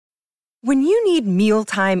When you need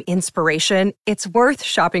mealtime inspiration, it's worth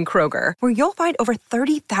shopping Kroger, where you'll find over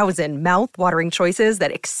 30,000 mouth-watering choices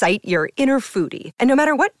that excite your inner foodie. And no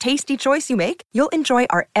matter what tasty choice you make, you'll enjoy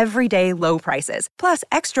our everyday low prices, plus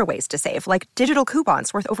extra ways to save, like digital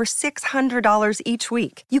coupons worth over $600 each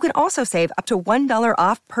week. You can also save up to $1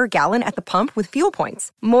 off per gallon at the pump with fuel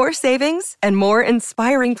points. More savings and more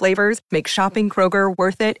inspiring flavors make shopping Kroger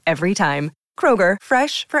worth it every time. Kroger,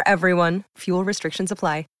 fresh for everyone. Fuel restrictions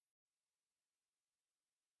apply.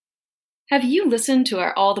 Have you listened to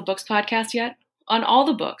our All the Books podcast yet? On All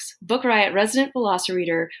the Books, Book Riot resident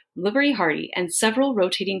velocireader Liberty Hardy and several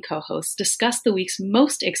rotating co-hosts discuss the week's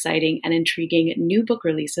most exciting and intriguing new book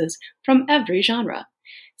releases from every genre.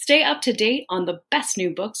 Stay up to date on the best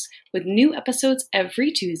new books with new episodes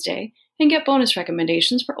every Tuesday, and get bonus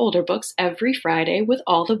recommendations for older books every Friday with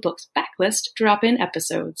All the Books backlist drop-in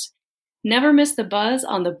episodes. Never miss the buzz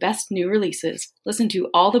on the best new releases. Listen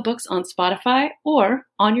to All the Books on Spotify or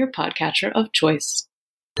on your podcatcher of choice.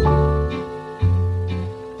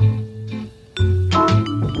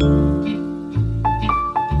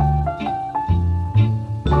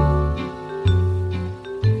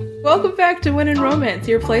 Welcome back to When in Romance,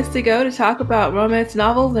 your place to go to talk about romance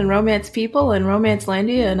novels and romance people and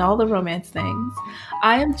Romancelandia and all the romance things.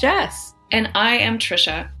 I am Jess. And I am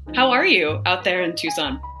Trisha. How are you out there in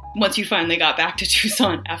Tucson? Once you finally got back to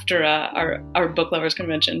Tucson after our book lovers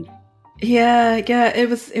convention. Yeah, it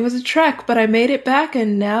was a trek, but I made it back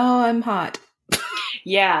and now I'm hot.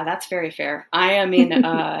 Yeah, that's very fair. I am in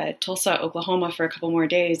Tulsa, Oklahoma for a couple more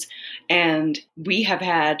days, and we have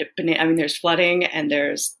had, there's flooding and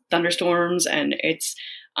there's thunderstorms, and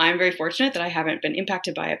I'm very fortunate that I haven't been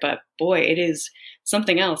impacted by it, but boy, it is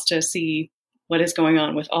something else to see what is going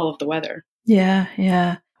on with all of the weather.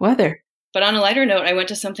 Yeah, weather. But on a lighter note, I went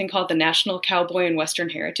to something called the National Cowboy and Western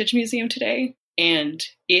Heritage Museum today, and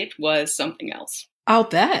it was something else. I'll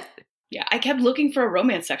bet. Yeah, I kept looking for a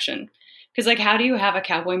romance section. Because, how do you have a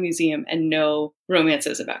cowboy museum and no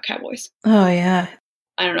romances about cowboys? Oh, yeah.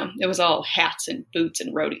 I don't know. It was all hats and boots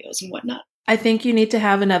and rodeos and whatnot. I think you need to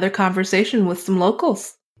have another conversation with some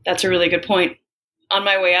locals. That's a really good point. On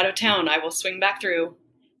my way out of town, I will swing back through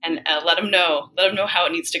and let them know how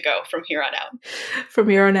it needs to go from here on out. From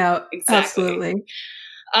here on out. Exactly. Absolutely.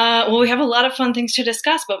 Well, we have a lot of fun things to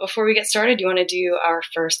discuss, but before we get started, do you want to do our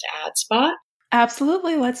first ad spot?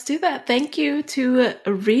 Absolutely. Let's do that. Thank you to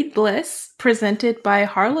Read Bliss, presented by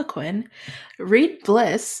Harlequin. Read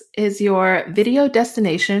Bliss is your video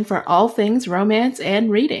destination for all things romance and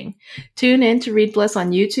reading. Tune in to Read Bliss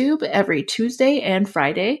on YouTube every Tuesday and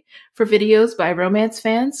Friday for videos by romance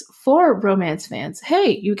fans for romance fans.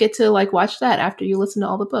 Hey, you get to watch that after you listen to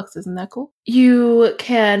all the books. Isn't that cool? You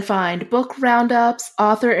can find book roundups,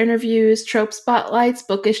 author interviews, trope spotlights,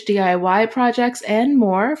 bookish DIY projects, and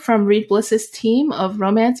more from Read Bliss's team of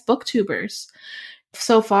romance booktubers.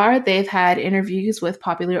 So far, they've had interviews with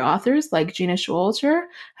popular authors like Gina Schwolter,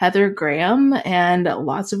 Heather Graham, and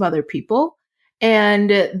lots of other people. And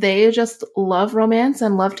they just love romance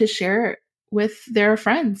and love to share it with their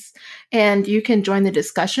friends. And you can join the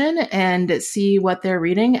discussion and see what they're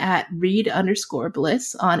reading at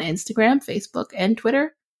read_bliss on Instagram, Facebook, and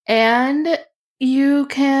Twitter. And you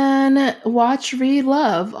can watch, read,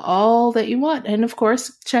 love all that you want. And of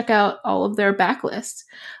course, check out all of their backlists.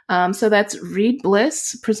 So that's Read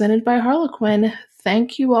Bliss, presented by Harlequin.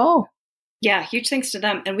 Thank you all. Yeah, huge thanks to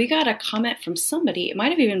them. And we got a comment from somebody. It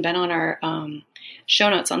might have even been on our show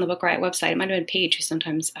notes on the Book Riot website. It might have been Paige, who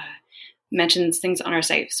sometimes mentions things on our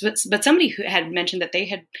site. But somebody who had mentioned that they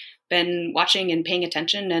had been watching and paying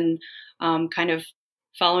attention and kind of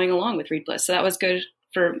following along with Read Bliss. So that was good.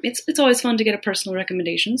 It's always fun to get a personal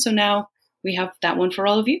recommendation. So now we have that one for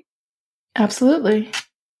all of you. Absolutely.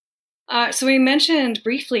 So we mentioned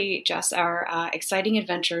briefly, Jess, our exciting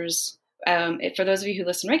adventures. For those of you who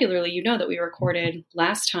listen regularly, you know that we recorded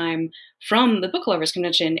last time from the Book Lovers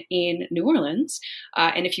Convention in New Orleans.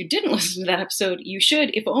 And if you didn't listen to that episode, you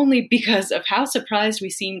should, if only because of how surprised we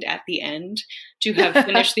seemed at the end to have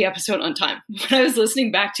finished the episode on time. When I was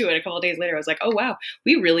listening back to it a couple of days later, I was like, oh, wow,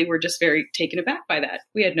 we really were just very taken aback by that.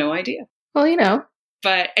 We had no idea. Well, you know.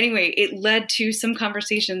 But anyway, it led to some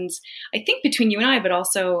conversations, I think, between you and I, but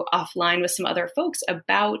also offline with some other folks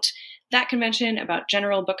about that convention, about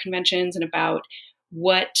general book conventions, and about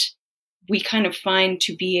what we kind of find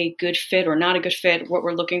to be a good fit or not a good fit, what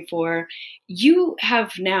we're looking for. You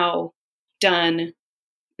have now done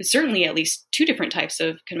certainly at least two different types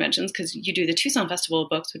of conventions, because you do the Tucson Festival of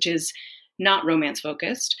Books, which is not romance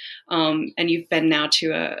focused, and you've been now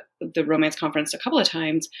to the romance conference a couple of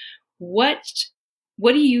times. What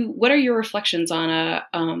are your reflections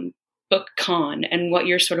on BookCon and what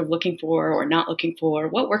you're sort of looking for or not looking for?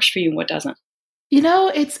 What works for you and what doesn't?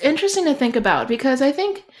 It's interesting to think about because I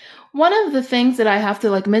think one of the things that I have to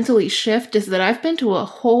like mentally shift is that I've been to a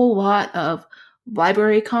whole lot of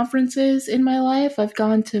library conferences in my life. I've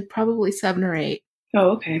gone to probably 7 or 8. Oh,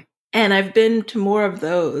 okay. And I've been to more of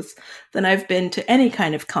those than I've been to any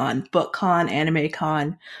kind of con, book con, anime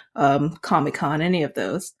con, comic con, any of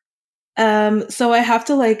those. So I have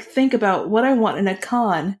to like think about what I want in a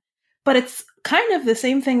con, but it's kind of the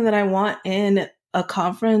same thing that I want in a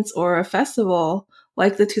conference or a festival,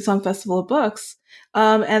 like the Tucson Festival of Books.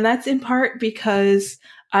 And that's in part because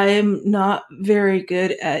I'm not very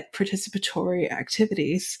good at participatory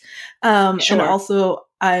activities. Sure. And also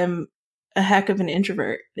I'm a heck of an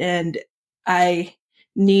introvert, and I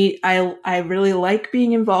really like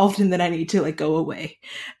being involved, and then I need to like go away.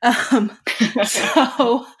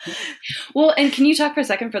 So well, and can you talk for a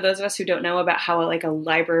second for those of us who don't know about how like a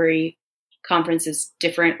library conference is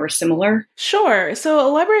different or similar? Sure. So a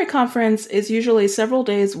library conference is usually several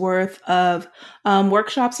days worth of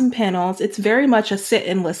workshops and panels. It's very much a sit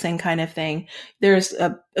and listen kind of thing. There's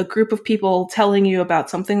a group of people telling you about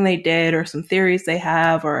something they did or some theories they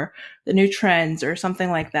have or the new trends or something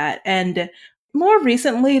like that. And more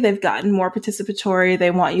recently, they've gotten more participatory. They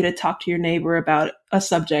want you to talk to your neighbor about a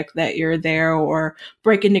subject that you're there or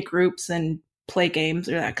break into groups and play games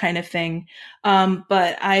or that kind of thing.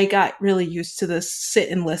 But I got really used to this sit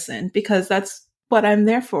and listen because that's what I'm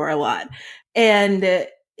there for a lot. And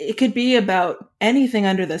it could be about anything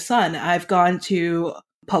under the sun. I've gone to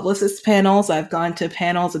publicist panels. I've gone to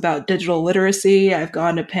panels about digital literacy. I've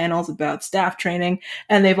gone to panels about staff training,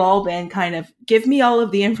 and they've all been kind of give me all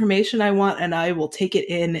of the information I want and I will take it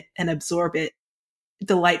in and absorb it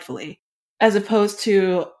delightfully. As opposed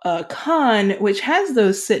to a con, which has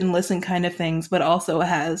those sit and listen kind of things, but also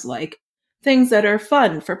has like things that are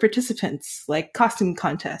fun for participants, like costume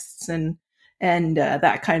contests and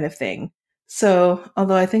that kind of thing. So,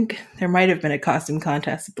 although I think there might have been a costume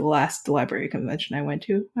contest at the last library convention I went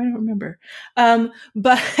to, I don't remember.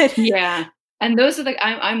 But yeah, and those are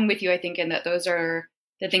I'm with you. I think in that those are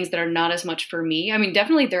the things that are not as much for me. I mean,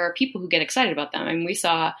 definitely there are people who get excited about them. I mean, we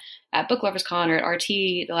saw at Book Lovers Con or at RT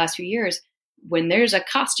the last few years, when there's a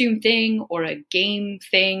costume thing or a game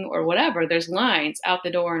thing or whatever, there's lines out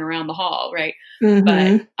the door and around the hall, right? Mm-hmm.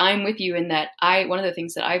 But I'm with you in that one of the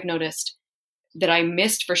things that I've noticed that I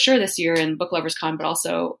missed for sure this year in Book Lovers Con, but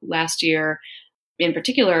also last year in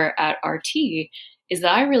particular at RT, is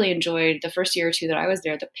that I really enjoyed the first year or two that I was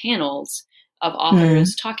there, the panels of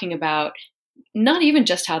authors talking about not even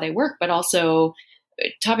just how they work, but also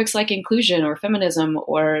topics like inclusion or feminism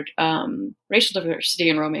or racial diversity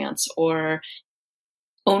in romance or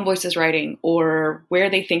own voices writing or where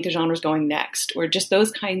they think the genre is going next, or just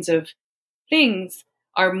those kinds of things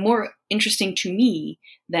are more interesting to me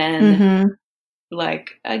than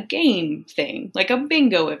like a game thing, like a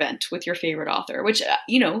bingo event with your favorite author, which,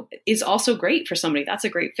 is also great for somebody. That's a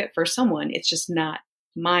great fit for someone. It's just not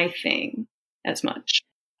my thing as much.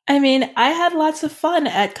 I mean, I had lots of fun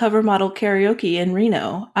at Cover Model Karaoke in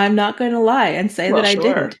Reno. I'm not going to lie and say that I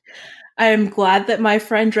didn't. I'm glad that my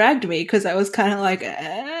friend dragged me because I was kind of like,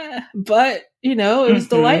 but, it was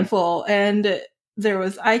delightful. And there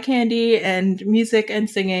was eye candy and music and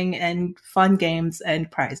singing and fun games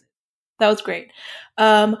and prizes. That was great.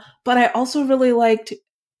 But I also really liked,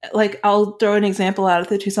 I'll throw an example out at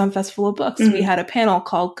the Tucson Festival of Books. We had a panel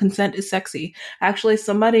called Consent is Sexy. Actually,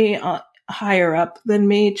 somebody higher up than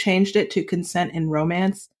me changed it to Consent in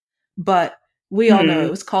Romance, but we all know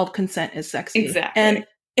it was called Consent is Sexy. Exactly. And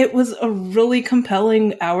it was a really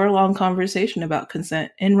compelling hour-long conversation about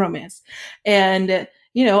consent in romance. And,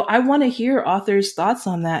 I want to hear authors' thoughts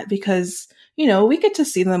on that because, we get to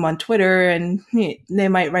see them on Twitter and they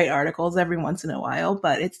might write articles every once in a while,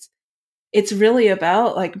 but it's really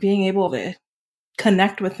about like being able to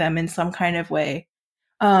connect with them in some kind of way.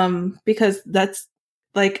 Because that's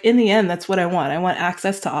like, in the end, that's what I want. I want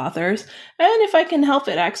access to authors. And if I can help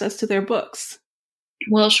it, access to their books.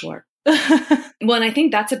 Well, sure. Well, and I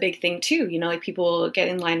think that's a big thing too. Like people get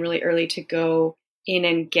in line really early to go in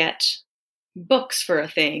and get books for a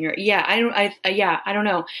thing or I don't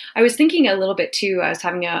know. I was thinking a little bit too. I was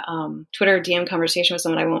having a Twitter DM conversation with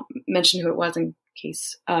someone. I won't mention who it was in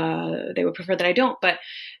case they would prefer that I don't, but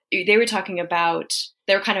they were talking about,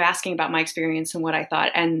 they were kind of asking about my experience and what I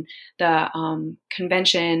thought. And the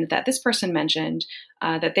convention that this person mentioned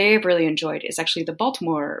that they have really enjoyed is actually the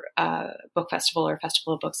Baltimore Book Festival or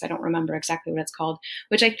Festival of Books. I don't remember exactly what it's called,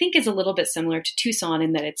 which I think is a little bit similar to Tucson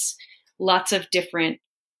in that it's lots of different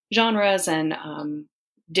genres and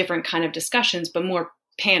different kind of discussions, but more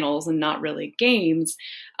panels and not really games.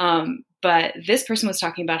 But this person was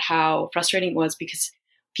talking about how frustrating it was because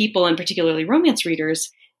people, and particularly romance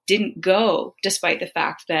readers, didn't go despite the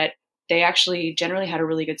fact that they actually generally had a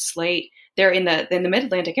really good slate. They're in the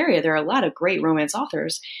Mid-Atlantic area. There are a lot of great romance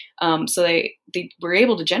authors. So they were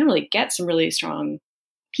able to generally get some really strong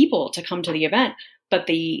people to come to the event, but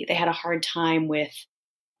they had a hard time with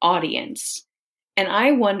audience. And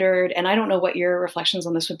I wondered, and I don't know what your reflections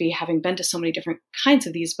on this would be, having been to so many different kinds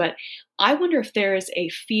of these, but I wonder if there's a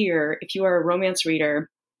fear, if you are a romance reader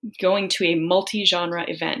going to a multi-genre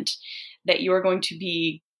event, that you are going to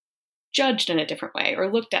be judged in a different way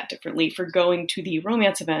or looked at differently for going to the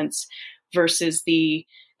romance events versus the,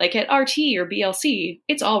 like at RT or BLC,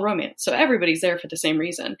 it's all romance. So everybody's there for the same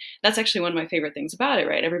reason. That's actually one of my favorite things about it,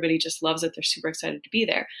 right? Everybody just loves it. They're super excited to be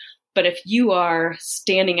there. But if you are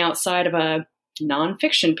standing outside of a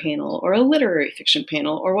nonfiction panel or a literary fiction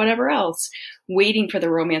panel or whatever else, waiting for the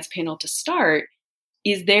romance panel to start,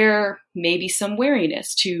 is there maybe some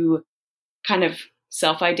wariness to kind of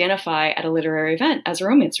self-identify at a literary event as a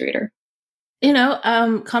romance reader? You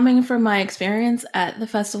know, coming from my experience at the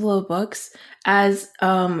Festival of Books as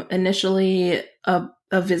initially a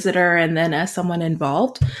visitor and then as someone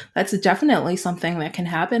involved, that's definitely something that can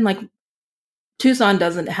happen. Like, Tucson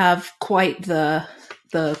doesn't have quite the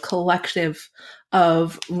collective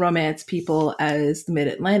of romance people as the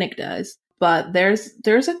Mid-Atlantic does. But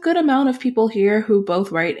there's a good amount of people here who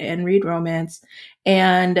both write and read romance.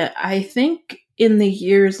 And I think in the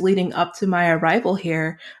years leading up to my arrival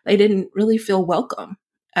here, I didn't really feel welcome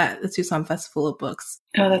at the Tucson Festival of Books.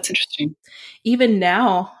 Oh, that's interesting. Even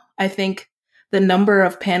now, I think the number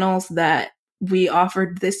of panels that we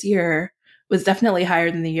offered this year was definitely higher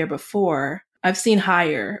than the year before. I've seen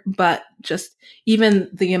higher, but just even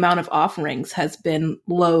the amount of offerings has been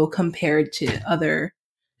low compared to other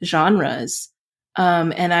genres.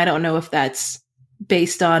 And I don't know if that's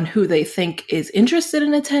based on who they think is interested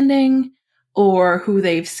in attending or who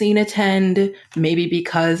they've seen attend, maybe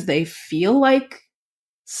because they feel like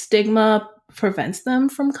stigma prevents them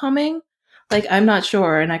from coming. Like, I'm not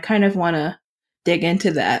sure. And I kind of want to dig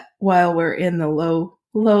into that while we're in the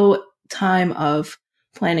low time of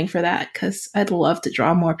planning for that, because I'd love to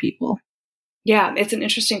draw more people. Yeah, it's an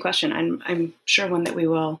interesting question. I'm sure one that we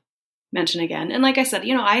will mention again. And like I said,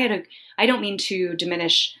 you know, I don't mean to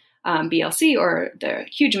diminish BLC or the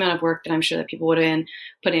huge amount of work that I'm sure that people would have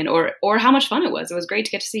put in, or how much fun it was. It was great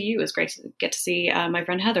to get to see you. It was great to get to see my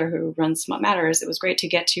friend Heather, who runs Smut Matters. It was great to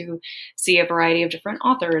get to see a variety of different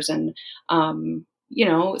authors and, you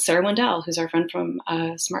know, Sarah Wendell, who's our friend from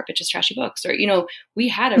Smart Bitches Trashy Books, or, you know, we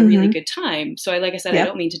had a really good time. So like I said, I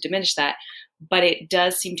don't mean to diminish that, but it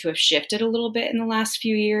does seem to have shifted a little bit in the last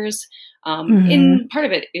few years. And part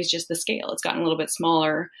of it is just the scale. It's gotten a little bit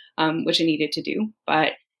smaller, which it needed to do.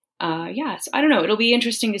 But yeah, so I don't know. It'll be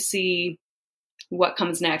interesting to see what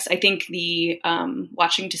comes next. I think the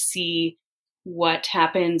watching to see what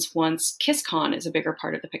happens once KissCon is a bigger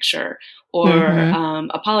part of the picture, or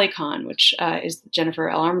ApollyCon, which is Jennifer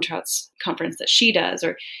L. Armentrout's conference that she does,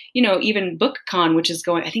 or, you know, even BookCon, which is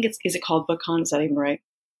going, I think is it called BookCon? Is that even right?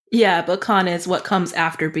 Yeah, BookCon is what comes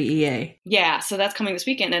after BEA. Yeah, so that's coming this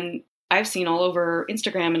weekend, and I've seen all over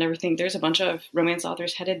Instagram and everything, there's a bunch of romance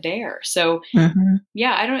authors headed there. So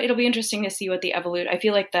yeah, it'll be interesting to see what the I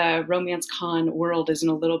feel like the romance con world is in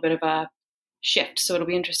a little bit of a shift. So it'll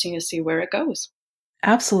be interesting to see where it goes.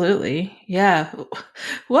 Absolutely. Yeah.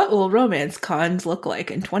 What will romance cons look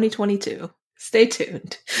like in 2022? Stay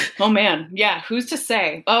tuned. Oh man. Yeah. Who's to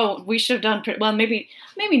say? Oh, we should have done, well, maybe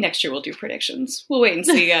next year we'll do predictions. We'll wait and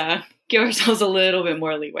see, give ourselves a little bit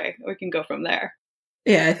more leeway. We can go from there.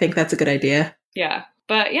 Yeah, I think that's a good idea. Yeah.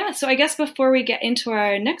 But yeah, so I guess before we get into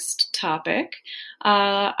our next topic,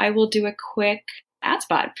 I will do a quick ad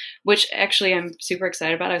spot, which actually I'm super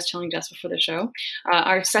excited about. I was telling Jess before the show.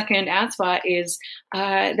 Our second ad spot is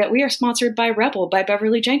that we are sponsored by Rebel by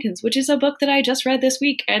Beverly Jenkins, which is a book that I just read this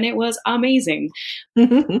week, and it was amazing.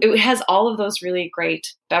 It has all of those really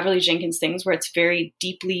great Beverly Jenkins things where it's very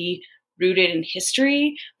deeply rooted in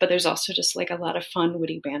history, but there's also just like a lot of fun,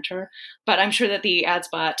 witty banter. But I'm sure that the ad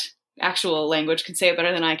spot actual language can say it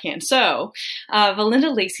better than I can. So,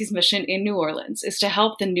 Valinda Lacey's mission in New Orleans is to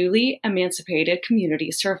help the newly emancipated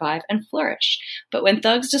community survive and flourish. But when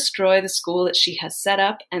thugs destroy the school that she has set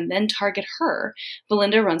up and then target her,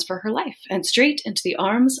 Valinda runs for her life and straight into the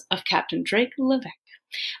arms of Captain Drake Levesque.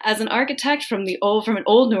 As an architect from an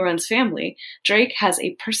old New Orleans family, Drake has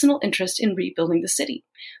a personal interest in rebuilding the city.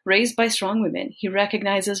 Raised by strong women, he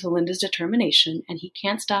recognizes Valinda's determination, and he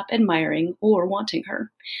can't stop admiring or wanting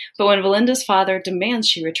her. But when Valinda's father demands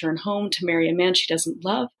she return home to marry a man she doesn't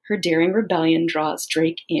love, her daring rebellion draws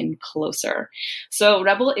Drake in closer. So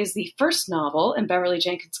Rebel is the first novel in Beverly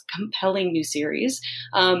Jenkins' compelling new series.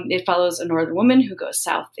 It follows a Northern woman who goes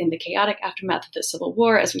south in the chaotic aftermath of the Civil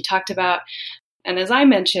War, as we talked about. And as I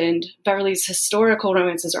mentioned, Beverly's historical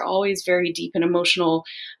romances are always very deep and emotional,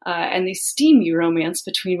 and the steamy romance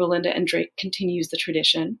between Valinda and Drake continues the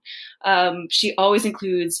tradition. She always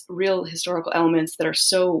includes real historical elements that are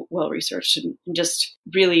so well-researched and just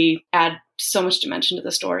really add so much dimension to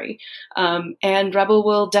the story. And Rebel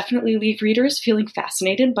will definitely leave readers feeling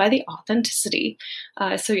fascinated by the authenticity.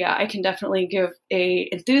 So yeah, I can definitely give a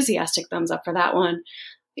enthusiastic thumbs up for that one.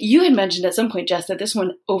 You had mentioned at some point, Jess, that this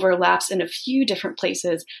one overlaps in a few different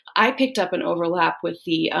places. I picked up an overlap with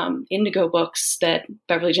the Indigo books that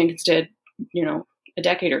Beverly Jenkins did, a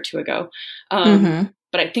decade or two ago.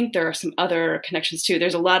 But I think there are some other connections too.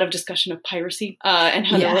 There's a lot of discussion of piracy and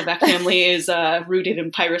how the Lebec family is rooted in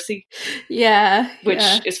piracy.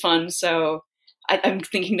 Which is fun. So I'm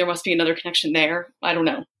thinking there must be another connection there. I don't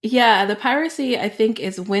know. Yeah, the piracy, I think,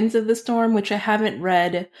 is Winds of the Storm, which I haven't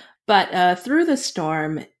read. But Through the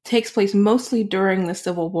Storm takes place mostly during the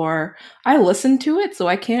Civil War. I listened to it, so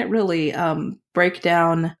I can't really break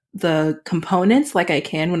down the components like I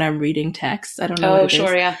can when I'm reading text. I don't know. Oh,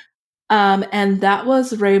 sure, yeah. And that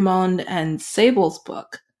was Raymond and Sable's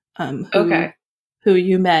book. Who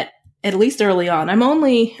you met at least early on. I'm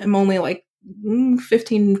only like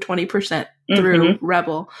 15-20% through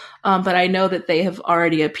Rebel, but I know that they have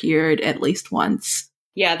already appeared at least once.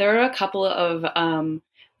 Yeah, there are a couple of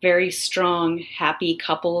very strong, happy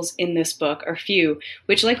couples in this book, or few,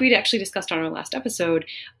 which, like we'd actually discussed on our last episode,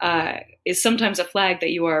 is sometimes a flag that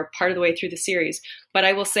you are part of the way through the series. But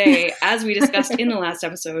I will say, as we discussed in the last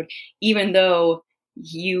episode, even though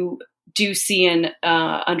you do see and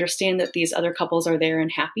understand that these other couples are there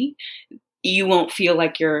and happy, you won't feel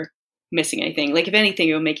like you're missing anything. Like, if anything,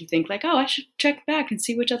 it will make you think like, oh, I should check back and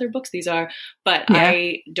see which other books these are. But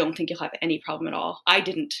I don't think you'll have any problem at all. I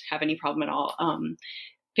didn't have any problem at all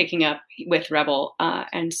picking up with Rebel.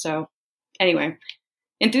 And so anyway,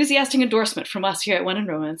 enthusiastic endorsement from us here at When in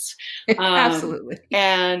Romance. Absolutely.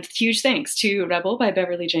 And huge thanks to Rebel by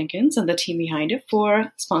Beverly Jenkins and the team behind it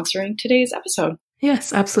for sponsoring today's episode.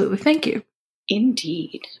 Yes, absolutely. Thank you.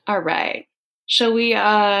 Indeed. All right. Shall we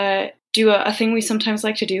do a thing we sometimes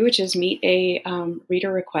like to do, which is meet a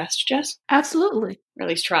reader request, Jess? Absolutely. Or at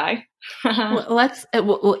least try. Let's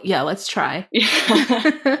try.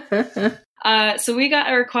 So we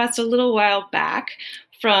got a request a little while back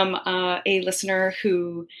from a listener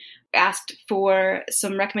who asked for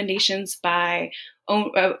some recommendations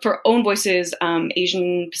for Own Voices,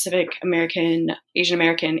 Asian Pacific American, Asian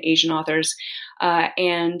American, Asian authors.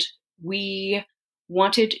 And we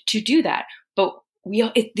wanted to do that. But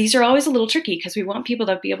these are always a little tricky because we want people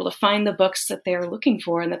to be able to find the books that they're looking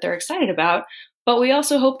for and that they're excited about. But we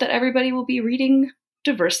also hope that everybody will be reading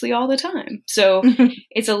diversely all the time. So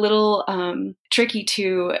it's a little tricky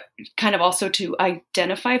to kind of also to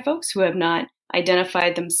identify folks who have not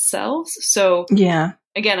identified themselves. So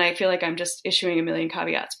again, I feel like I'm just issuing a million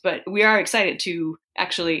caveats, but we are excited to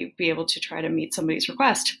actually be able to try to meet somebody's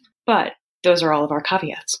request. But those are all of our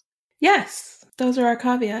caveats. Yes, those are our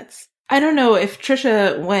caveats. I don't know if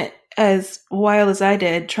Trisha went as wild as I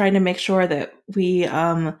did, trying to make sure that we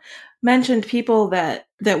mentioned people that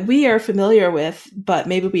we are familiar with, but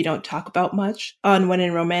maybe we don't talk about much on When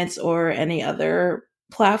in Romance or any other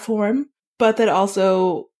platform, but that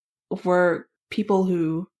also were people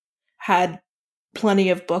who had plenty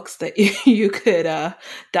of books that you could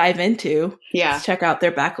dive into. Yeah. Just check out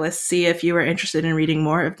their backlist, see if you were interested in reading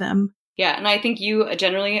more of them. Yeah, and I think you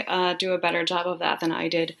generally do a better job of that than I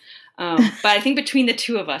did. But I think between the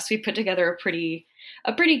two of us, we put together a pretty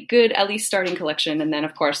good, at least starting collection. And then,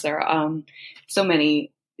 of course, there are so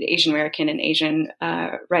many Asian American and Asian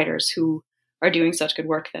writers who are doing such good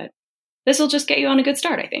work that this will just get you on a good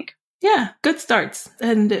start, I think. Yeah, good starts.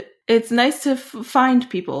 And it's nice to find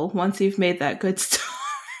people once you've made that good start.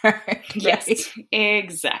 Yes,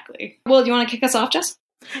 exactly. Well, do you want to kick us off, Jess?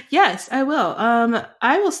 Yes, I will.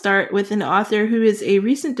 I will start with an author who is a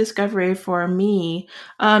recent discovery for me,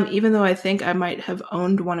 even though I think I might have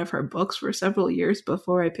owned one of her books for several years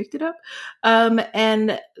before I picked it up.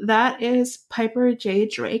 And that is Piper J.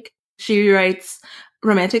 Drake. She writes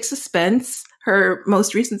romantic suspense. Her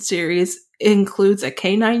most recent series includes a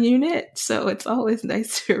canine unit, so it's always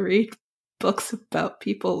nice to read books about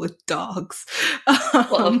people with dogs.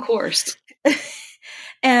 Well, of course.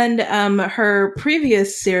 And her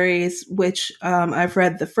previous series, which I've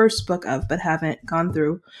read the first book of but haven't gone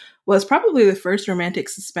through, was probably the first romantic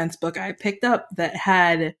suspense book I picked up that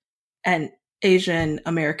had an Asian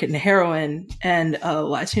American heroine and a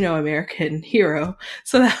Latino American hero.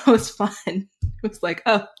 So that was fun. It was like,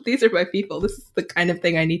 oh, these are my people. This is the kind of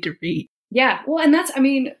thing I need to read. Yeah. Well, and that's, I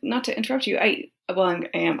mean, not to interrupt you. I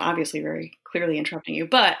am obviously very clearly interrupting you,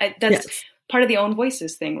 but that's part of the own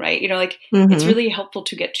voices thing, right? You know, like it's really helpful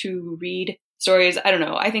to get to read stories. I don't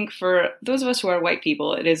know. I think for those of us who are white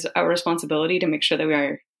people, it is our responsibility to make sure that we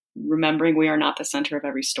are remembering we are not the center of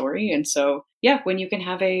every story. And so, yeah, when you can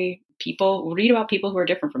have read about people who are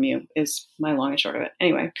different from you is my long and short of it.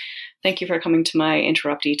 Anyway, thank you for coming to my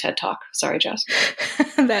interruptee TED Talk. Sorry, Jess.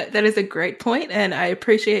 That is a great point, and I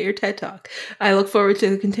appreciate your TED Talk. I look forward to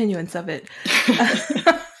the continuance of it.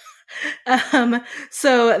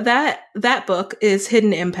 So that book is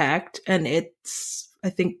Hidden Impact, and I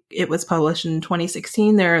think it was published in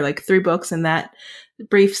 2016. There are like 3 books in that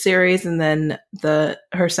brief series, and then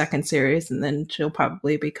her second series, and then she'll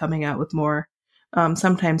probably be coming out with more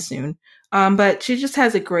sometime soon. But she just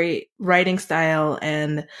has a great writing style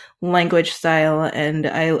and language style, and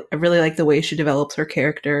I really like the way she develops her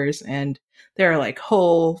characters, and they're like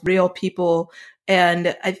whole, real people.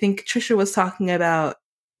 And I think Trisha was talking about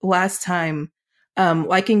last time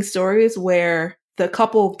liking stories where the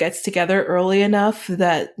couple gets together early enough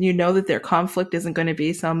that you know that their conflict isn't going to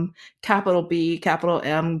be some capital B, capital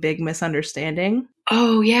M, big misunderstanding.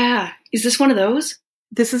 Oh, yeah. Is this one of those?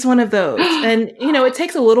 This is one of those. And, you know, it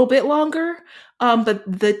takes a little bit longer, but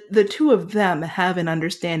the two of them have an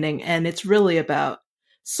understanding, and it's really about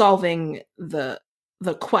solving the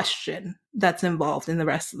question that's involved in the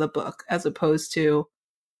rest of the book, as opposed to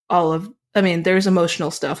there's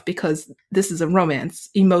emotional stuff because this is a romance.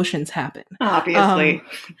 Emotions happen. Obviously.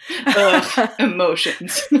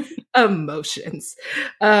 Emotions. Emotions.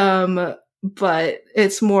 But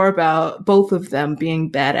it's more about both of them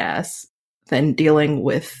being badass than dealing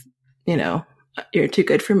with, you know, you're too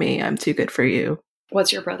good for me, I'm too good for you.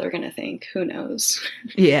 What's your brother going to think? Who knows?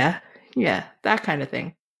 Yeah, that kind of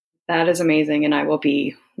thing. That is amazing, and I will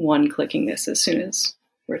be clicking this as soon as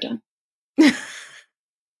we're done.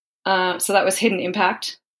 So that was Hidden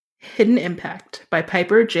Impact. Hidden Impact by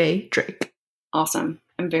Piper J. Drake. Awesome.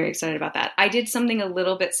 I'm very excited about that. I did something a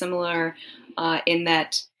little bit similar in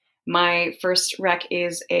that my first rec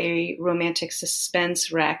is a romantic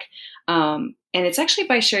suspense rec. And it's actually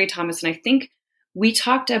by Sherry Thomas. And I think we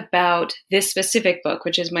talked about this specific book,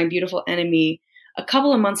 which is My Beautiful Enemy, a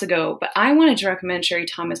couple of months ago. But I wanted to recommend Sherry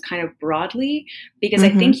Thomas kind of broadly because I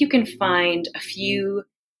think you can find a few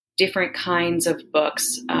different kinds of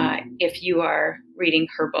books if you are reading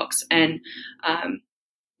her books. And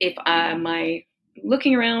if my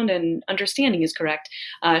looking around and understanding is correct,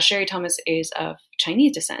 Sherry Thomas is of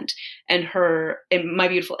Chinese descent, and My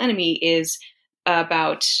Beautiful Enemy is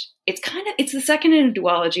about, it's the second in a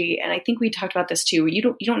duology, and I think we talked about this too. You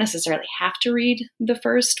don't necessarily have to read the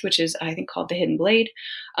first, which is I think called The Hidden Blade,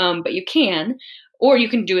 but you can, or you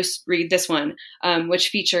can read this one, which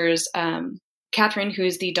features Catherine, who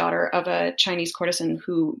is the daughter of a Chinese courtesan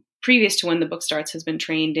who, previous to when the book starts, has been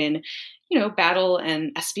trained in, you know, battle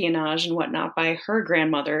and espionage and whatnot by her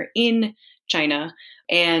grandmother in China.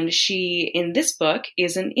 And she, in this book,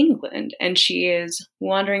 is in England, and she is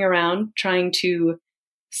wandering around trying to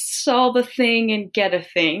solve a thing and get a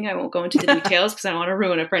thing. I won't go into the details because I don't want to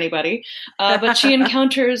ruin it for anybody. But she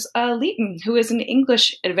encounters Leighton, who is an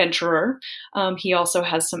English adventurer. He also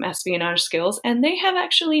has some espionage skills, and they have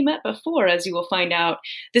actually met before, as you will find out.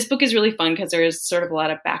 This book is really fun because there is sort of a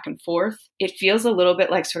lot of back and forth. It feels a little bit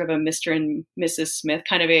like sort of a Mr. and Mrs. Smith,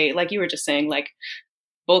 kind of like you were just saying, like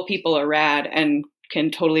both people are rad and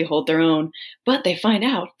can totally hold their own, but they find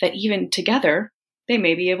out that even together, they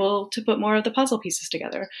may be able to put more of the puzzle pieces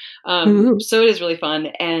together. So it is really fun,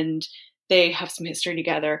 and they have some history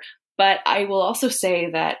together. But I will also say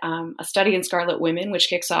that A Study in Scarlet Women, which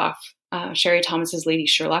kicks off Sherry Thomas's Lady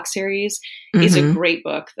Sherlock series, is a great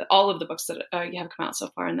book. All of the books that you have come out so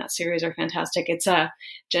far in that series are fantastic. It's a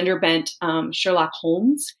gender-bent Sherlock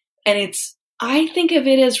Holmes, and I think of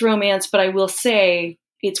it as romance, but I will say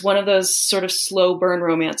it's one of those sort of slow burn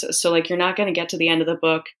romances. So like you're not going to get to the end of the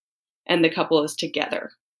book and the couple is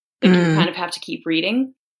together. Like you kind of have to keep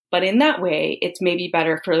reading. But in that way, it's maybe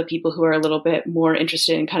better for the people who are a little bit more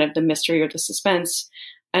interested in kind of the mystery or the suspense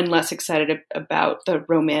and less excited about the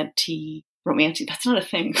romantic, that's not a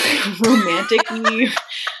thing, romantic-y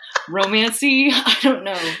romancy. I don't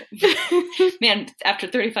know. Man, after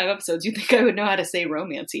 35 episodes, you think I would know how to say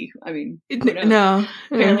romancy. I mean, who knows? No.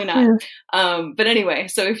 Apparently Yeah. not. But anyway,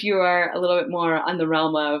 so if you are a little bit more on the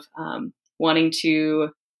realm of wanting to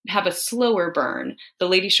have a slower burn, the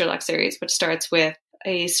Lady Sherlock series, which starts with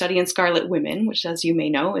A Study in Scarlet Women, which, as you may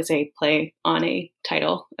know, is a play on a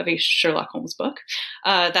title of a Sherlock Holmes book.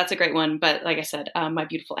 That's a great one. But like I said, My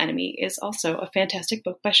Beautiful Enemy is also a fantastic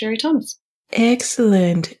book by Sherry Thomas.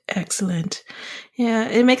 Excellent. Yeah,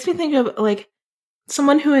 it makes me think of like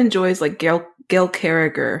someone who enjoys like Gail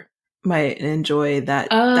Carriger might enjoy that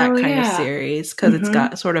kind of series because it's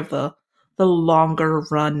got sort of the longer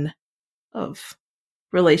run of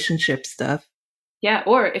relationship stuff. Yeah,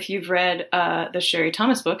 or if you've read the Sherry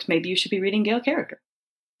Thomas books, maybe you should be reading Gail Carriger.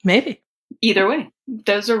 Maybe. Either way,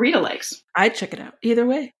 those are read-alikes. I'd check it out. Either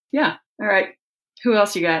way. Yeah. All right. Who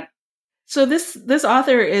else you got? So this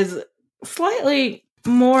author is slightly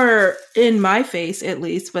more in my face, at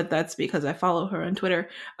least, but that's because I follow her on Twitter.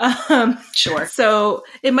 Sure. So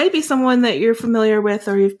it might be someone that you're familiar with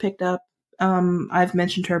or you've picked up. I've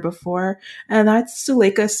mentioned her before, and that's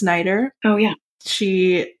Suleika Snyder. Oh, yeah.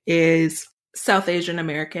 She is South Asian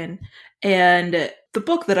American, and the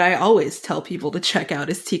book that I always tell people to check out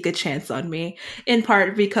is Take a Chance on Me, in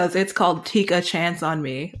part because it's called Take a Chance on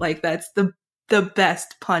Me. Like, that's the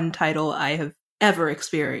best pun title I have ever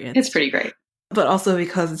experienced. It's pretty great. But also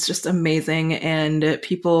because it's just amazing, and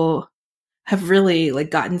people have really like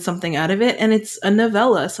gotten something out of it. And it's a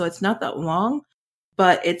novella, so it's not that long,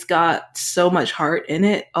 but it's got so much heart in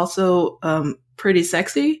it. Also, pretty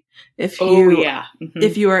sexy. If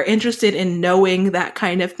you are interested in knowing that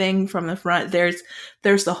kind of thing from the front, there's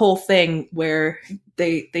the whole thing where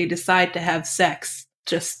they decide to have sex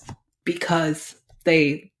just because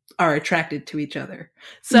they are attracted to each other.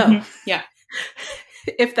 So yeah,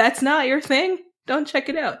 if that's not your thing, don't check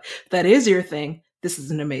it out. If that is your thing, this is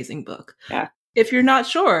an amazing book. Yeah. If you're not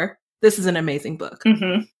sure, this is an amazing book.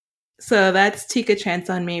 So that's Take a Chance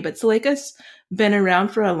on Me. But Suleika's been around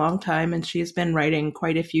for a long time, and she's been writing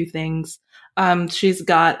quite a few things. She's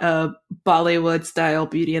got a Bollywood-style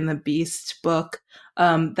Beauty and the Beast book.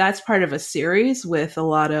 That's part of a series with a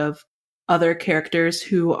lot of other characters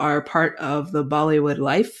who are part of the Bollywood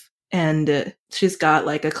life. And she's got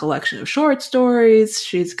like a collection of short stories.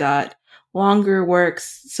 She's got longer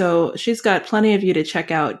works. So she's got plenty of you to check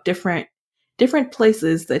out different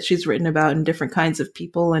places that she's written about and different kinds of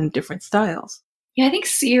people and different styles. Yeah, I think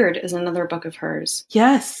Seared is another book of hers.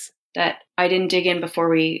 Yes. That I didn't dig in before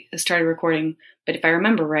we started recording, but if I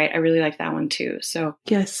remember right, I really like that one too. So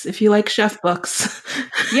yes, if you like chef books.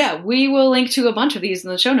 Yeah, we will link to a bunch of these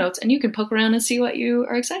in the show notes, and you can poke around and see what you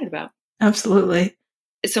are excited about. Absolutely.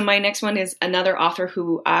 So my next one is another author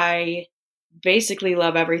who I basically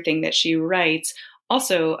love everything that she writes,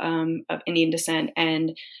 also of Indian descent.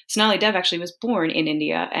 And Sonali Dev actually was born in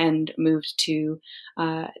India and moved to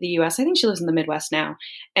the US. I think she lives in the Midwest now.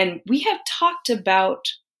 And we have talked about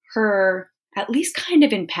her at least kind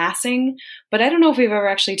of in passing, but I don't know if we've ever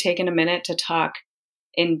actually taken a minute to talk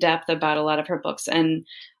in depth about a lot of her books. And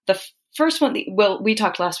the first one, well, we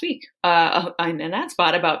talked last week in an ad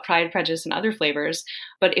spot about Pride, Prejudice, and Other Flavors.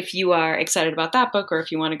 But if you are excited about that book, or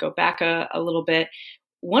if you want to go back a little bit,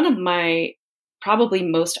 one of my probably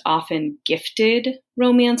most often gifted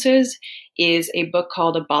romances is a book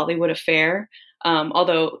called A Bollywood Affair.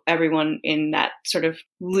 Although everyone in that sort of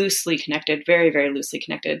loosely connected, very, very loosely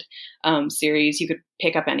connected series, you could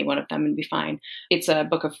pick up any one of them and be fine. It's a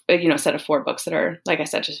book of, a set of 4 books that are, like I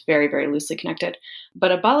said, just very, very loosely connected.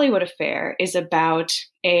 But A Bollywood Affair is about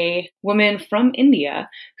a woman from India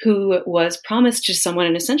who was promised to someone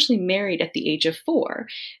and essentially married at the age of 4.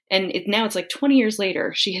 And now it's like 20 years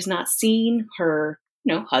later. She has not seen her,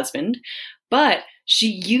 husband, but she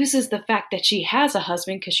uses the fact that she has a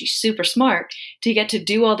husband, because she's super smart, to get to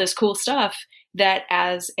do all this cool stuff that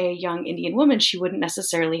as a young Indian woman, she wouldn't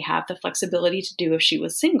necessarily have the flexibility to do if she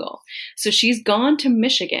was single. So she's gone to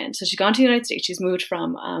Michigan. So she's gone to the United States. She's moved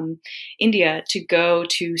from India to go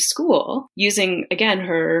to school using, again,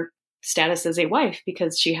 her status as a wife,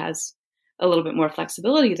 because she has a little bit more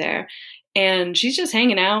flexibility there. And she's just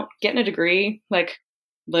hanging out, getting a degree, like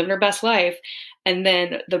living her best life. And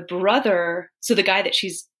then the brother, so the guy that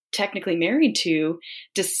she's technically married to,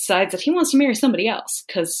 decides that he wants to marry somebody else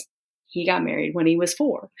because he got married when he was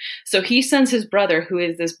 4. So he sends his brother, who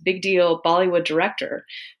is this big deal Bollywood director,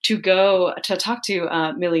 to go to talk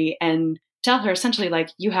to Millie and tell her essentially, like,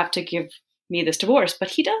 you have to give me this divorce. But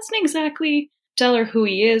he doesn't exactly tell her who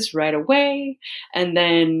he is right away. And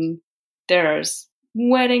then there's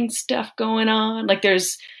wedding stuff going on. Like,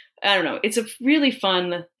 there's I don't know. It's a really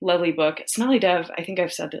fun, lovely book. Sonali Dev, I think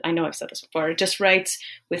I've said that. I know I've said this before. It just writes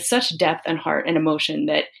with such depth and heart and emotion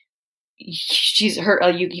that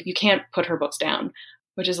you can't put her books down,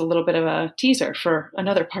 which is a little bit of a teaser for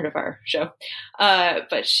another part of our show.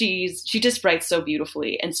 But she just writes so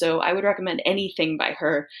beautifully. And so I would recommend anything by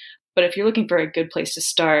her. But if you're looking for a good place to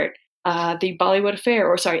start, A Bollywood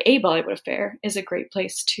Affair is a great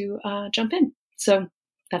place to jump in. So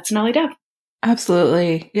that's Sonali Dev.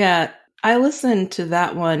 Absolutely. Yeah. I listened to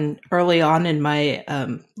that one early on in my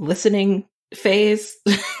listening phase,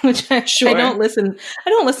 which I don't listen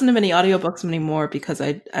to many audiobooks anymore because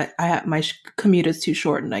my commute is too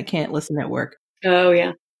short and I can't listen at work. Oh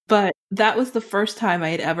yeah. But that was the first time I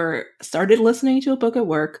had ever started listening to a book at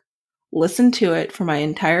work, listened to it for my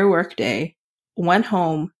entire work day, went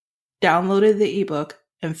home, downloaded the ebook,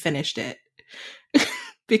 and finished it.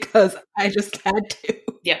 Because I just had to.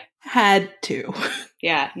 Yeah. Had to.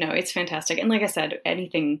 Yeah, no, it's fantastic. And like I said,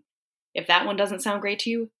 anything, if that one doesn't sound great to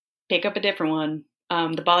you, pick up a different one.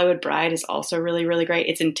 The Bollywood Bride is also really, really great.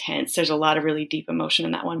 It's intense. There's a lot of really deep emotion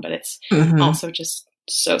in that one, but it's also just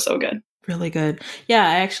so, so good. Really good. Yeah,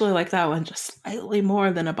 I actually like that one just slightly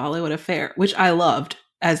more than A Bollywood Affair, which I loved,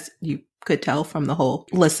 as you could tell from the whole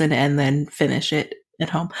listen and then finish it at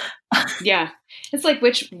home. Yeah. It's like,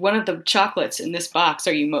 which one of the chocolates in this box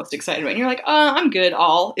are you most excited about? And you're like, I'm good.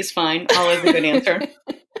 All is fine. All is a good answer.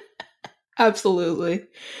 Absolutely.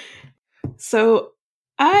 So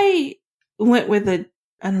I went with I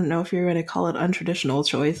don't know if you're going to call it untraditional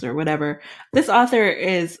choice or whatever. This author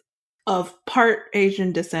is of part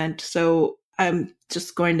Asian descent, so I'm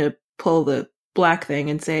just going to pull the black thing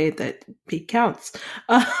and say that he counts.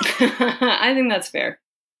 I think that's fair.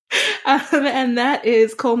 And that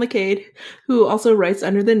is Cole McCade, who also writes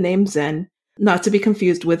under the name Zen, not to be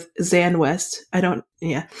confused with Zan West.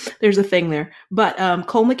 There's a thing there. But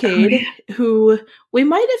Cole McCade, who we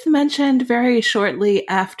might have mentioned very shortly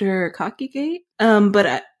after Cockygate,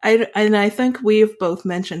 but I think we've both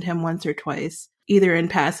mentioned him once or twice, either in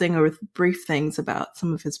passing or with brief things about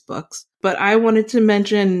some of his books. But I wanted to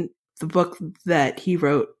mention the book that he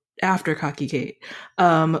wrote after Cockygate,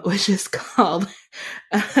 which is called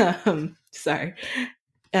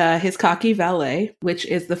His Cocky Valet, which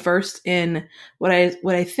is the first in what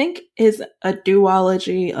I think is a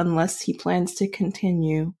duology, unless he plans to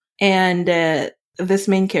continue. And this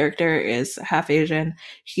main character is half Asian.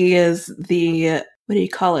 He is the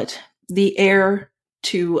heir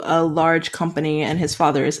to a large company, and his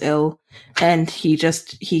father is ill, and he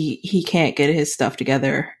can't get his stuff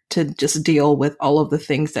together to just deal with all of the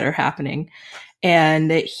things that are happening.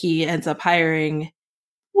 And he ends up hiring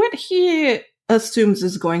what he assumes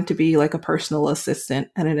is going to be like a personal assistant,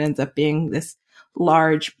 and it ends up being this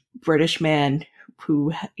large British man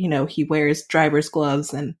who, he wears driver's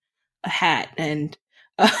gloves and a hat, and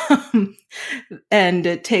and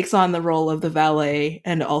it takes on the role of the valet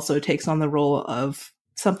and also takes on the role of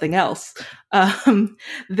something else.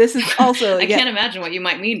 This is also I can't imagine what you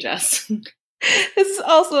might mean, Jess. This is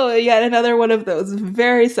also yet another one of those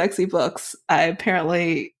very sexy books. I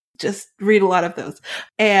apparently just read a lot of those.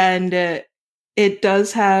 And it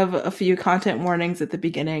does have a few content warnings at the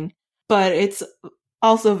beginning, but it's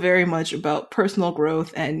also very much about personal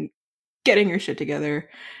growth and getting your shit together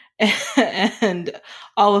and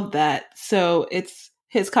all of that. So it's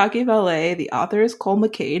His Cocky Valet. The author is Cole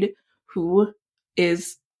McCade, who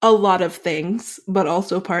is a lot of things, but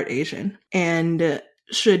also part Asian, and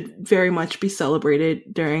should very much be celebrated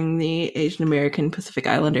during the Asian American Pacific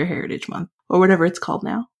Islander Heritage Month, or whatever it's called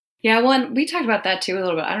now. Yeah, well, and we talked about that too a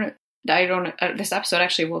little bit. I don't. This episode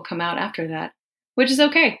actually will come out after that, which is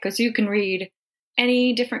okay because you can read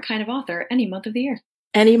any different kind of author any month of the year.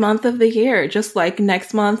 Any month of the year, just like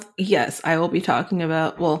next month. Yes, I will be talking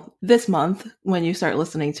about, this month, when you start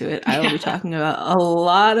listening to it, I will be talking about a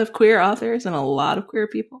lot of queer authors and a lot of queer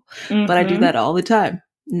people. Mm-hmm. But I do that all the time,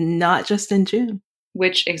 not just in June.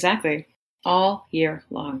 Which, exactly, all year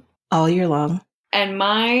long. All year long. And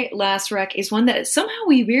my last rec is one that somehow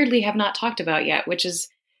we weirdly have not talked about yet, which is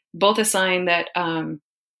both a sign that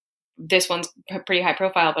this one's pretty high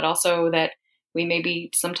profile, but also that we maybe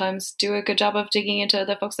sometimes do a good job of digging into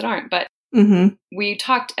the folks that aren't. But we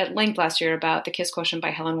talked at length last year about The Kiss Quotient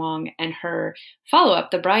by Helen Wong, and her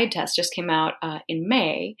follow-up, The Bride Test, just came out in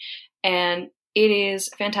May. And it is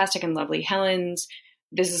fantastic and lovely.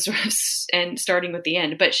 This is sort of and starting with the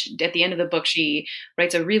end, but at the end of the book, she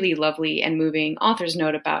writes a really lovely and moving author's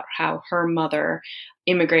note about how her mother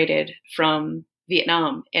immigrated from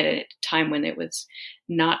Vietnam at a time when it was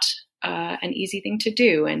not an easy thing to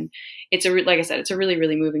do. And it's like I said, it's a really,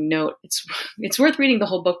 really moving note. It's worth reading the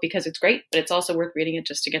whole book because it's great, but it's also worth reading it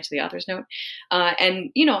just to get to the author's note.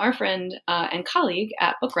 And, our friend and colleague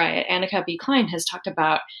at Book Riot, Annika B. Klein, has talked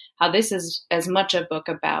about how this is as much a book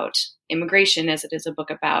about immigration as it is a book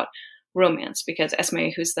about romance, because Esme,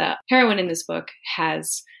 who's the heroine in this book,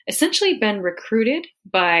 has essentially been recruited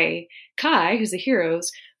by Kai, who's the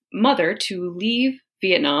hero's mother, to leave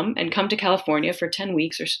Vietnam and come to California for 10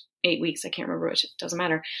 weeks or 8 weeks, I can't remember which, it doesn't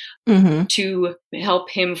matter, to help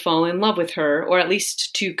him fall in love with her, or at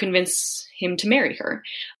least to convince him to marry her.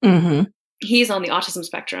 He's on the autism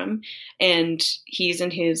spectrum, and he's in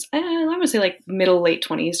his, I would say like middle, late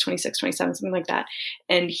 20s, 26, 27, something like that.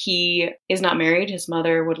 And he is not married. His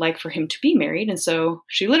mother would like for him to be married. And so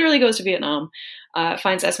she literally goes to Vietnam,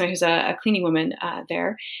 finds Esme, who's a cleaning woman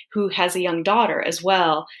there, who has a young daughter as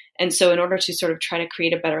well. And so in order to sort of try to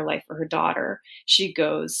create a better life for her daughter, she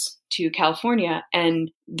goes to California. And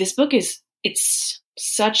this book it's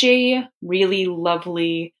such a really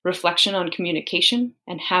lovely reflection on communication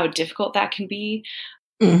and how difficult that can be.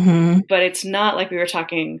 But it's not like we were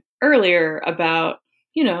talking earlier about,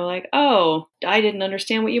 like, oh, I didn't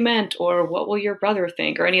understand what you meant, or what will your brother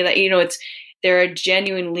think, or any of that. There are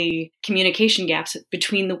genuinely communication gaps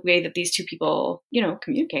between the way that these two people,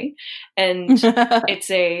 communicate. And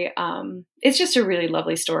it's just a really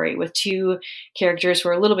lovely story with two characters who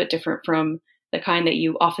are a little bit different from the kind that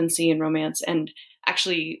you often see in romance. And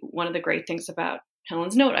actually, one of the great things about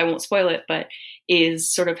Helen's note, I won't spoil it, but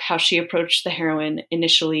is sort of how she approached the heroine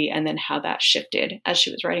initially, and then how that shifted as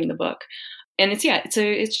she was writing the book. And it's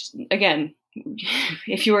just, again,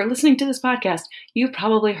 if you are listening to this podcast, you've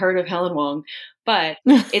probably heard of Helen Hoang, but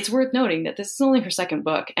it's worth noting that this is only her second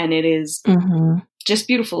book, and it is just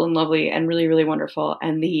beautiful and lovely and really, really wonderful.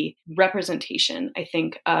 And the representation, I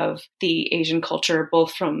think, of the Asian culture,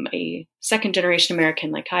 both from a second generation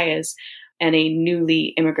American like Kai is, and a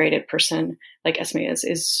newly immigrated person like Esme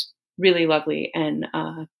is really lovely and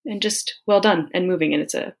just well done and moving. And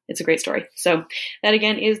it's a great story. So that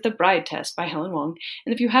again is The Bride Test by Helen Hoang.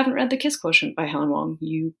 And if you haven't read The Kiss Quotient by Helen Hoang,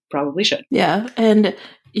 you probably should. Yeah. And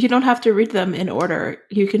you don't have to read them in order.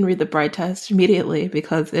 You can read The Bride Test immediately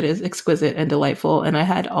because it is exquisite and delightful. And I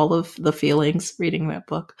had all of the feelings reading that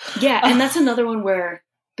book. Yeah. And that's another one where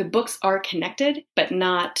the books are connected, but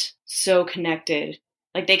not so connected.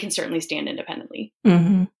 Like, they can certainly stand independently.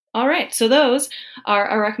 All right. So those are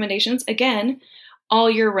our recommendations. Again,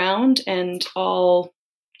 all year round and all,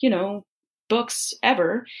 books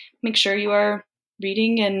ever. Make sure you are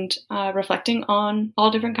reading and reflecting on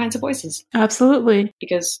all different kinds of voices. Absolutely.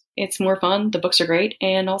 Because it's more fun. The books are great.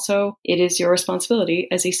 And also, it is your responsibility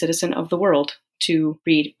as a citizen of the world to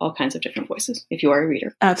read all kinds of different voices if you are a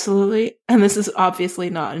reader. Absolutely. And this is obviously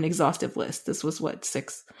not an exhaustive list. This was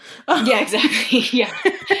 6? Yeah, exactly. Yeah.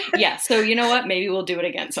 Yeah. So you know what? Maybe we'll do it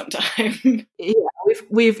again sometime. Yeah.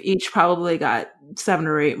 We've each probably got 7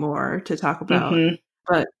 or 8 more to talk about.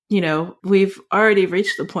 But, we've already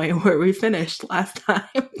reached the point where we finished last time.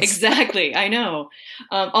 Exactly. I know.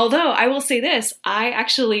 Although I will say this, I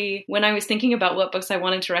actually, when I was thinking about what books I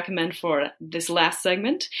wanted to recommend for this last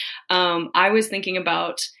segment, I was thinking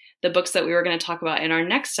about the books that we were going to talk about in our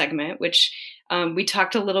next segment, which we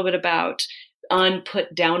talked a little bit about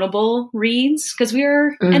unputdownable reads, because we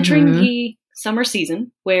are entering the summer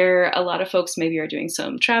season where a lot of folks maybe are doing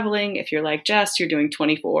some traveling. If you're like Jess, you're doing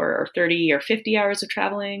 24 or 30 or 50 hours of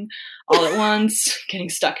traveling all at once, getting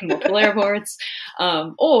stuck in multiple airports.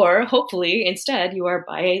 Or hopefully instead you are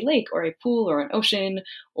by a lake or a pool or an ocean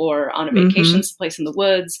or on a vacation someplace in the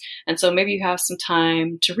woods. And so maybe you have some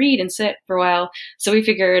time to read and sit for a while. So we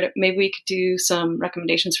figured maybe we could do some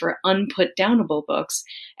recommendations for unputdownable books.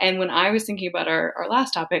 And when I was thinking about our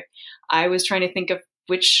last topic, I was trying to think of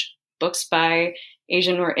which books by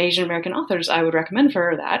Asian or Asian American authors I would recommend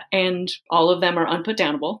for that. And all of them are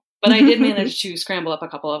unputdownable. But I did manage to scramble up a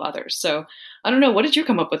couple of others. So I don't know. What did you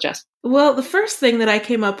come up with, Jess? Well, the first thing that I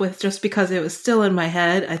came up with, just because it was still in my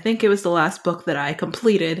head, I think it was the last book that I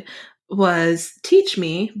completed, was Teach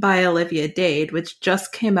Me by Olivia Dade, which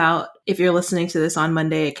just came out. If you're listening to this on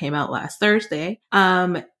Monday, it came out last Thursday.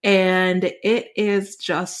 And it is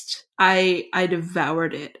just, I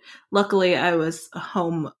devoured it. Luckily, I was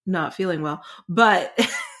home not feeling well, but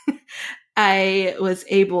I was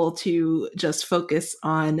able to just focus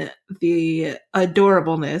on the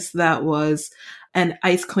adorableness that was an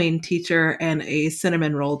ice queen teacher and a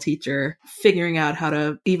cinnamon roll teacher figuring out how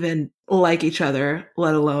to even like each other,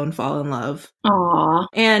 let alone fall in love. Aww.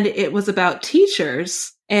 And it was about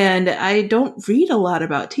teachers And I don't read a lot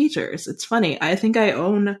about teachers. It's funny. I think I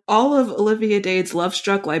own all of Olivia Dade's Love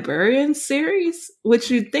Struck Librarians series, which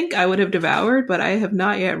you'd think I would have devoured, but I have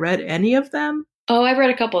not yet read any of them. Oh, I've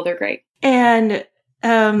read a couple. They're great. And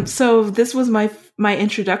so this was my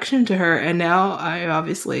introduction to her. And now I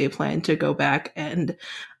obviously plan to go back and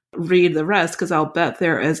read the rest because I'll bet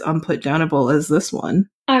they're as unputdownable as this one.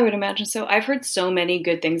 I would imagine so. I've heard so many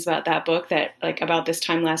good things about that book that, like, about this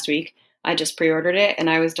time last week, I just pre-ordered it,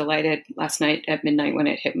 and I was delighted last night at midnight when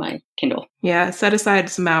it hit my Kindle. Yeah, set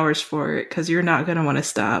aside some hours for it because you're not going to want to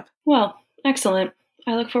stop. Well, excellent.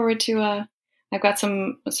 I look forward to, I've got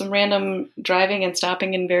some random driving and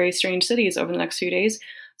stopping in very strange cities over the next few days,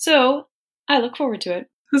 so I look forward to it.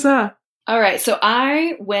 Huzzah! All right, so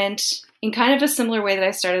I went in kind of a similar way that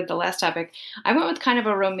I started the last topic. I went with kind of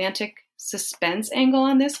a romantic suspense angle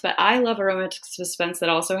on this, but I love a romantic suspense that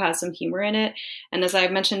also has some humor in it. And as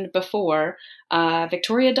I've mentioned before,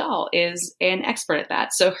 Victoria Dahl is an expert at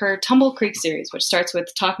that. So her Tumble Creek series, which starts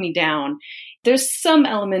with Talk Me Down, there's some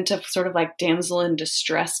element of sort of like damsel in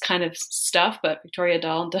distress kind of stuff, but Victoria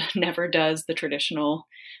Dahl never does the traditional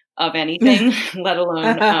of anything, let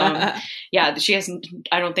alone, she hasn't,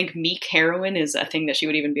 I don't think meek heroine is a thing that she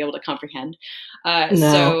would even be able to comprehend. No.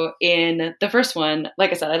 So in the first one,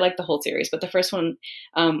 like I said, I like the whole series, but the first one,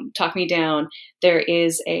 Talk Me Down, there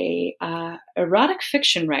is a erotic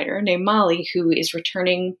fiction writer named Molly who is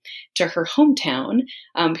returning to her hometown.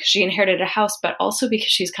 She inherited a house, but also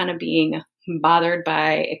because she's kind of being bothered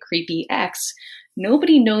by a creepy ex.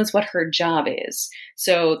 Nobody knows what her job is.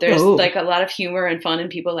 So there's like a lot of humor and fun and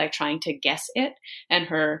people like trying to guess it and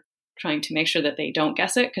her trying to make sure that they don't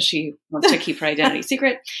guess it because she wants to keep her identity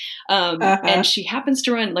secret. And she happens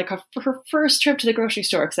to run like her first trip to the grocery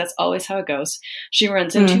store, because that's always how it goes. She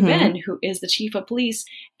runs into Ben, who is the chief of police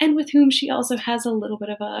and with whom she also has a little bit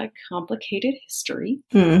of a complicated history.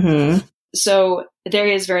 So there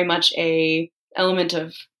is very much a element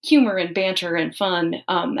of humor and banter and fun,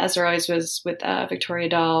 as there always was with Victoria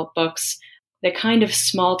Dahl books, the kind of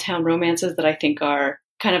small town romances that I think are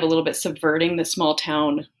kind of a little bit subverting the small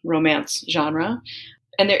town romance genre.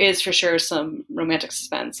 And there is for sure some romantic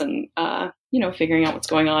suspense and, figuring out what's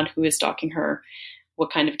going on, who is stalking her, what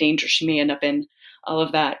kind of danger she may end up in, all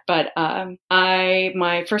of that. But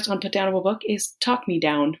my first unputdownable book is Talk Me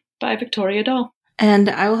Down by Victoria Dahl. And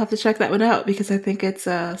I will have to check that one out because I think it's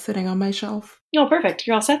sitting on my shelf. Oh, perfect.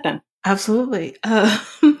 You're all set then. Absolutely.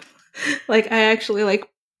 I actually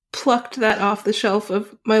plucked that off the shelf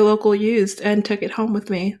of my local used and took it home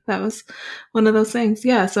with me. That was one of those things.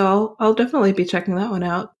 Yeah, so I'll definitely be checking that one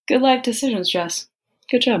out. Good life decisions, Jess.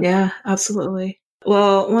 Good job. Yeah, absolutely.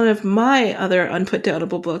 Well, one of my other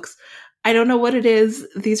unputdownable books, I don't know what it is.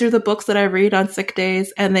 These are the books that I read on sick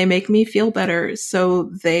days and they make me feel better.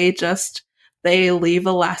 So they leave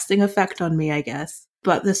a lasting effect on me, I guess.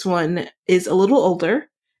 But this one is a little older,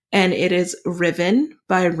 and it is Riven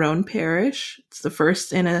by Roan Parrish. It's the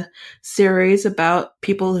first in a series about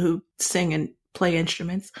people who sing and play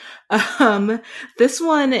instruments. This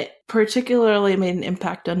one particularly made an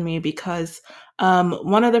impact on me because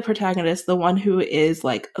one of the protagonists, the one who is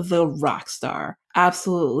like the rock star,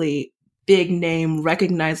 absolutely big name,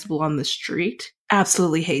 recognizable on the street,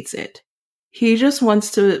 absolutely hates it. He just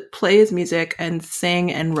wants to play his music and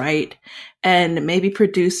sing and write and maybe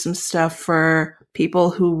produce some stuff for people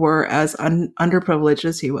who were as underprivileged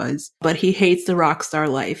as he was. But he hates the rock star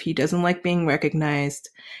life. He doesn't like being recognized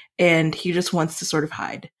and he just wants to sort of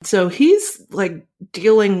hide. So he's like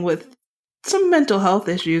dealing with some mental health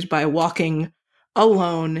issues by walking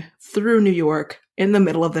alone through New York in the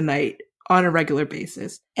middle of the night on a regular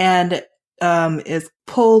basis. And is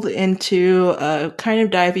pulled into a kind of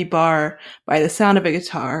divey bar by the sound of a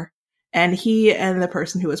guitar. And he and the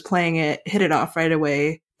person who was playing it hit it off right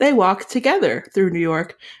away. They walk together through New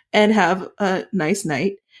York and have a nice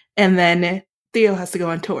night. And then Theo has to go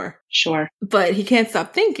on tour. Sure. But he can't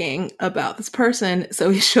stop thinking about this person. So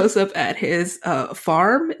he shows up at his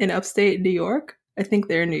farm in upstate New York. I think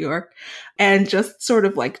they're in New York, and just sort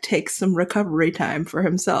of like takes some recovery time for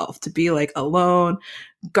himself to be like alone,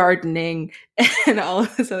 gardening, and all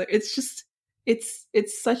of this other. It's just, it's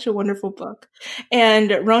such a wonderful book.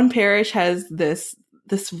 And Roan Parrish has this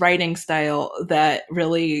writing style that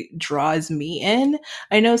really draws me in.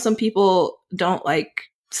 I know some people don't like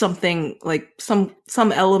something like some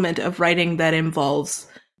element of writing that involves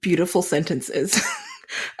beautiful sentences.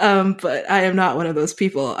 But I am not one of those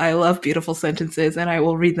people. I love beautiful sentences and I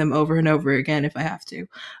will read them over and over again if I have to.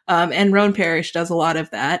 And Roan Parrish does a lot of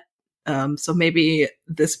that. So maybe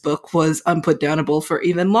this book was unputdownable for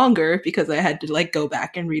even longer because I had to like go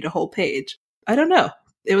back and read a whole page. I don't know.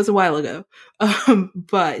 It was a while ago.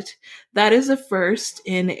 But that is the first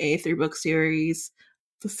in a 3-book series.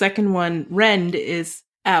 The second one, Rend, is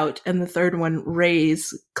out, and the third one,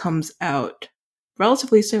 Raise, comes out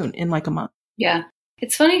relatively soon, in like a month. Yeah.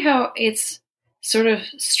 It's funny how it's sort of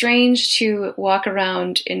strange to walk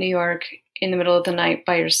around in New York in the middle of the night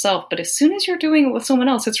by yourself, but as soon as you're doing it with someone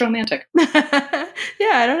else, it's romantic.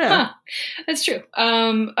 Yeah, I don't know. Huh. That's true.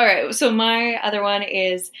 All right. So my other one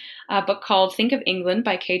is a book called Think of England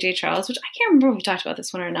by K.J. Charles, which I can't remember if we talked about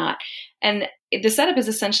this one or not. And the setup is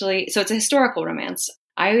essentially, so it's a historical romance.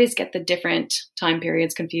 I always get the different time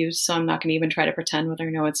periods confused, so I'm not going to even try to pretend whether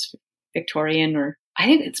I know it's Victorian or I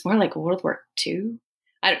think it's more like World War II.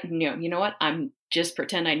 I don't know. You know what? I'm just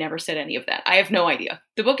pretend I never said any of that. I have no idea.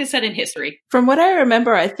 The book is set in history. From what I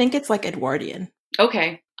remember, I think it's like Edwardian.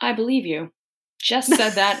 Okay, I believe you. Jess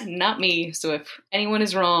said that, not me. So if anyone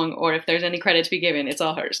is wrong or if there's any credit to be given, it's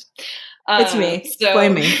all hers. It's me.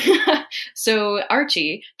 Blame me. So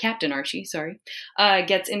Archie, Captain Archie,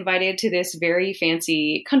 gets invited to this very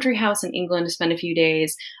fancy country house in England to spend a few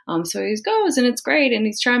days. So he goes and it's great and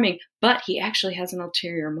he's charming, but he actually has an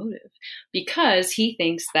ulterior motive because he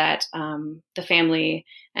thinks that the family,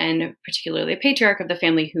 and particularly the patriarch of the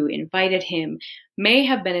family who invited him, may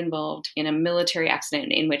have been involved in a military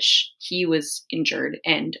accident in which he was injured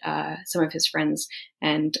and some of his friends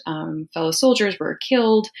and fellow soldiers were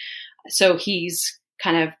killed. So he's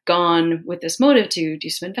kind of gone with this motive to do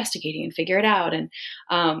some investigating and figure it out. And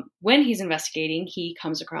when he's investigating, he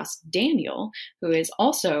comes across Daniel, who is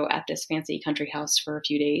also at this fancy country house for a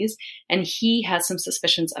few days, and he has some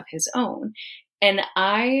suspicions of his own. And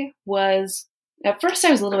at first I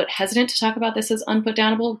was a little bit hesitant to talk about this as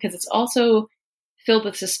Unputdownable because it's also filled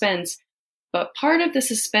with suspense. But part of the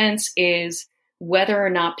suspense is whether or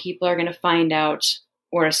not people are going to find out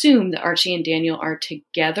or assume that Archie and Daniel are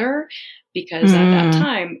together because at that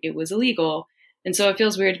time it was illegal. And so it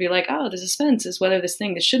feels weird to be like, oh, the suspense is whether this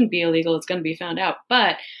thing that shouldn't be illegal is going to be found out.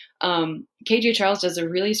 But K.J. Charles does a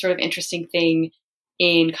really sort of interesting thing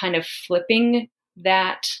in kind of flipping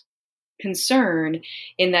that concern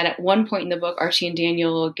in that at one point in the book, Archie and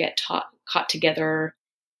Daniel get caught together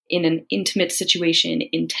in an intimate situation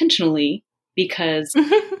intentionally because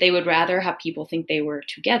they would rather have people think they were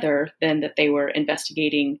together than that they were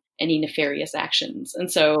investigating any nefarious actions.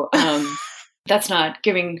 And so that's not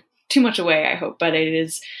giving too much away, I hope, but it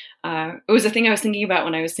was a thing I was thinking about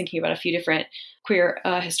when I was thinking about a few different queer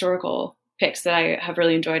historical picks that I have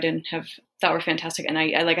really enjoyed and have thought were fantastic. And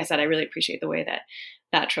I like I said, I really appreciate the way that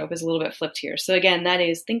that trope is a little bit flipped here. So again, that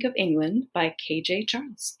is Think of England by K.J.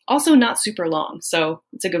 Charles. Also not super long, so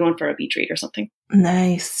it's a good one for a beach read or something.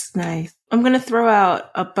 Nice. I'm going to throw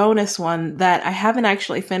out a bonus one that I haven't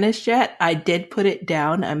actually finished yet. I did put it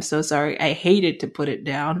down. I'm so sorry. I hated to put it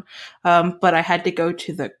down, but I had to go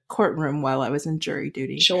to the courtroom while I was in jury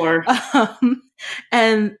duty. Sure.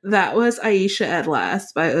 And that was Aisha at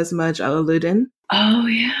Last by Uzma Jalaluddin. Oh,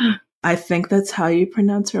 yeah. I think that's how you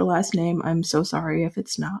pronounce her last name. I'm so sorry if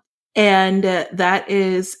it's not. And that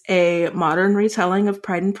is a modern retelling of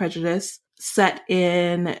Pride and Prejudice set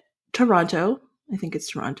in Toronto. I think it's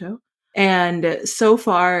Toronto. And so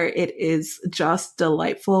far it is just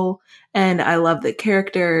delightful. And I love the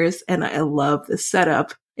characters and I love the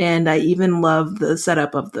setup. And I even love the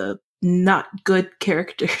setup of the not good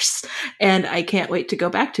characters. And I can't wait to go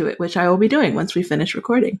back to it, which I will be doing once we finish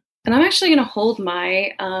recording. And I'm actually going to hold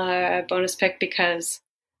my bonus pick because,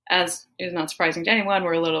 as is not surprising to anyone,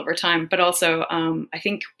 we're a little over time, but also I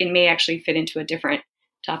think it may actually fit into a different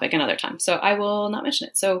topic another time. So I will not mention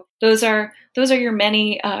it. So those are your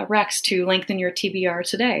many recs to lengthen your TBR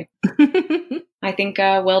today. I think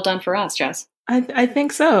well done for us, Jess. I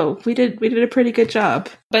think so. We did a pretty good job.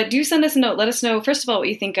 But do send us a note. Let us know, first of all, what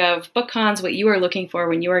you think of book cons, what you are looking for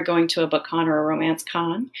when you are going to a book con or a romance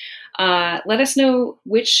con. Let us know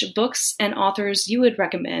which books and authors you would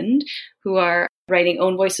recommend who are writing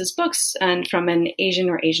own voices books and from an Asian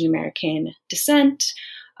or Asian American descent,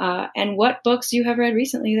 and what books you have read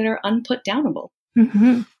recently that are unputdownable.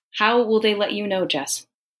 Mm-hmm. How will they let you know, Jess?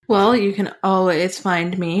 Well, you can always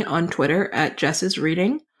find me on Twitter at Jess's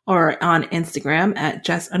Reading, or on Instagram at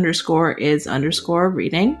Jess_is_reading.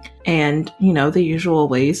 And, the usual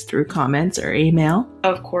ways through comments or email.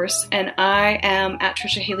 Of course. And I am at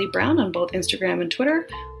Trisha Haley Brown on both Instagram and Twitter.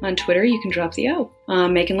 On Twitter, you can drop the O,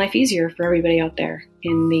 making life easier for everybody out there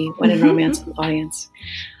in the When in Romance audience.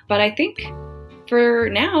 But I think for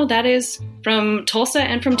now, that is from Tulsa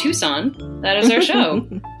and from Tucson. That is our show.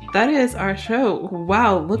 That is our show.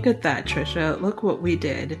 Wow, look at that, Trisha. Look what we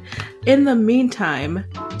did. In the meantime,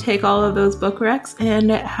 take all of those book recs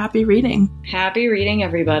and happy reading. Happy reading,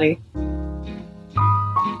 everybody.